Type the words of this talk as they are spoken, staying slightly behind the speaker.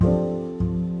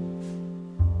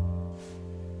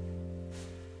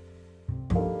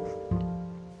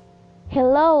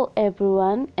Hello,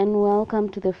 everyone, and welcome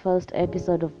to the first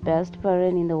episode of Best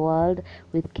Parent in the World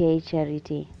with K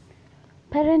Charity.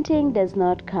 Parenting does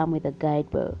not come with a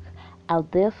guidebook. I'll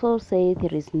therefore say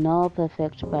there is no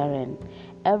perfect parent.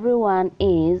 Everyone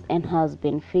is and has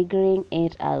been figuring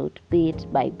it out bit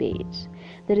by bit.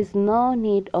 There is no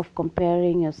need of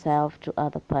comparing yourself to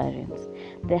other parents.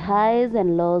 The highs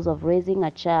and lows of raising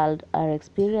a child are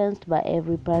experienced by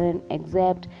every parent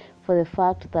except for the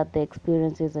fact that the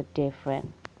experiences are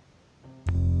different.